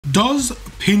Does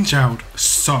Pinch Out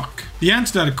suck? The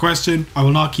answer to that question, I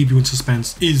will not keep you in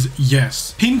suspense, is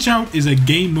yes. Pinch Out is a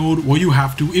game mode where you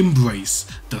have to embrace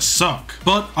the suck.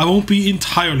 But I won't be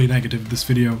entirely negative in this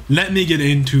video. Let me get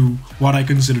into what I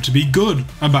consider to be good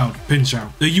about Pinch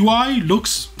Out. The UI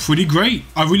looks pretty great.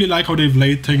 I really like how they've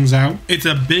laid things out. It's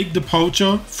a big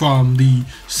departure from the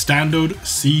standard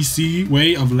CC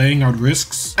way of laying out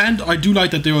risks. And I do like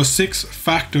that there are 6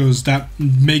 factors that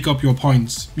make up your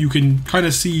points. You can kind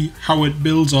of see how it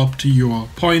builds up to your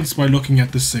points by looking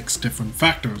at the 6 different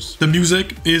factors. The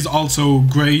music is also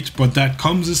great, but that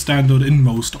comes as standard in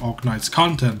most Arknights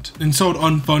content. Insult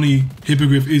Unfunny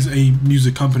Hippogriff is a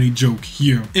music company joke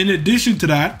here. In addition to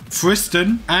that,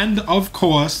 Friston and of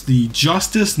course the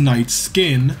Justice Knight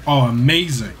skin are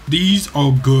amazing. These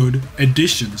are good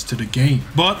additions to the game.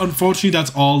 But unfortunately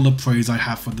that's all the praise I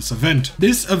have for this event.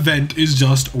 This event is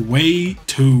just way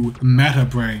too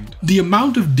meta-brained. The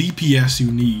amount of DPS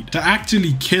you need to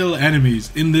actually kill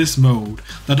enemies in this mode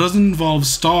that doesn't involve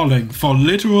stalling for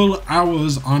literal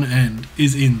hours on end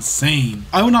is insane.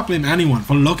 I will not blame anyone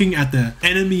for looking at the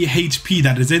enemy HP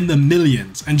that is in the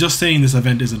millions and just saying this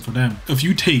event isn't for them. If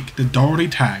you take the Dorothy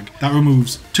tag that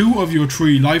removes 2 of your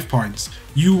 3 life points,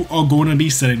 you are going to be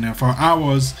sitting there for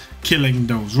hours killing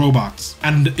those robots.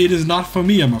 And it is not for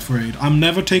me, I'm afraid. I'm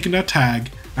never taking that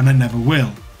tag and I never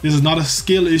will. This is not a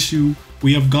skill issue.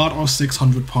 We have got our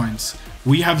 600 points.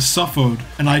 We have suffered,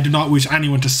 and I do not wish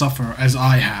anyone to suffer as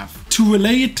I have. To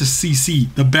relay it to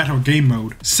CC, the better game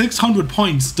mode, 600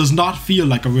 points does not feel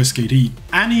like a Risk 18.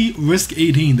 Any Risk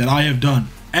 18 that I have done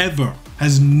ever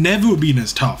has never been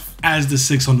as tough as the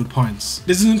 600 points.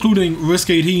 This is including Risk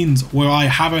 18s where I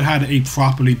haven't had a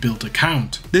properly built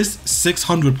account. This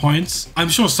 600 points, I'm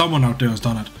sure someone out there has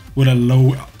done it with a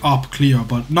low up clear,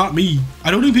 but not me.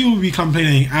 I don't think people would be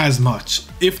complaining as much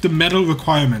if the medal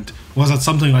requirement was at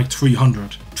something like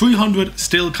 300. 300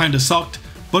 still kind of sucked,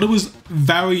 but it was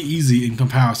very easy in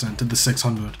comparison to the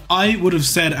 600. I would have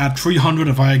said at 300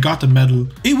 if I had got the medal,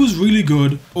 it was really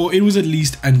good, or it was at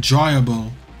least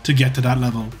enjoyable to get to that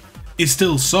level. It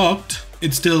still sucked,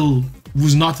 it still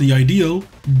was not the ideal,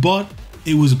 but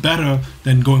it was better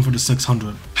than going for the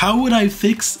 600. How would I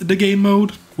fix the game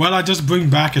mode? Well, I just bring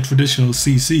back a traditional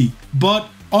CC, but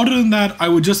other than that, I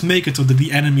would just make it so that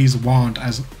the enemies weren't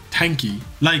as tanky.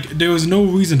 Like, there was no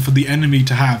reason for the enemy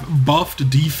to have buffed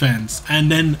defense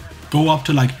and then go up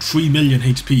to like 3 million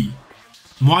HP.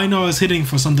 Moina is hitting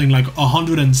for something like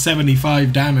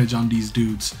 175 damage on these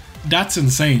dudes. That's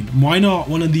insane. Moina,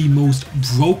 one of the most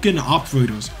broken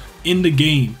operators in the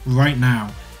game right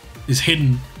now, is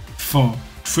hitting for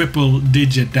triple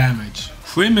digit damage.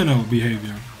 Criminal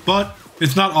behavior. But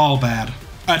it's not all bad.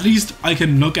 At least I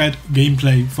can look at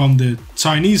gameplay from the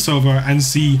Chinese server and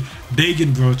see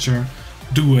Dagenbrocher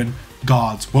doing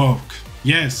God's work.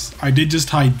 Yes, I did just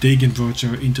type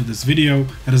Dagenbrocher into this video.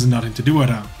 That has nothing to do with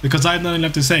that, because I have nothing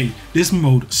left to say. This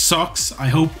mode sucks. I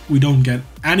hope we don't get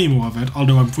any more of it,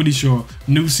 although I'm pretty sure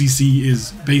new CC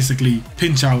is basically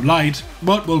Pinch Out light,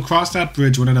 but we'll cross that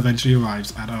bridge when it eventually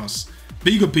arrives at us.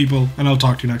 Be good people, and I'll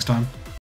talk to you next time.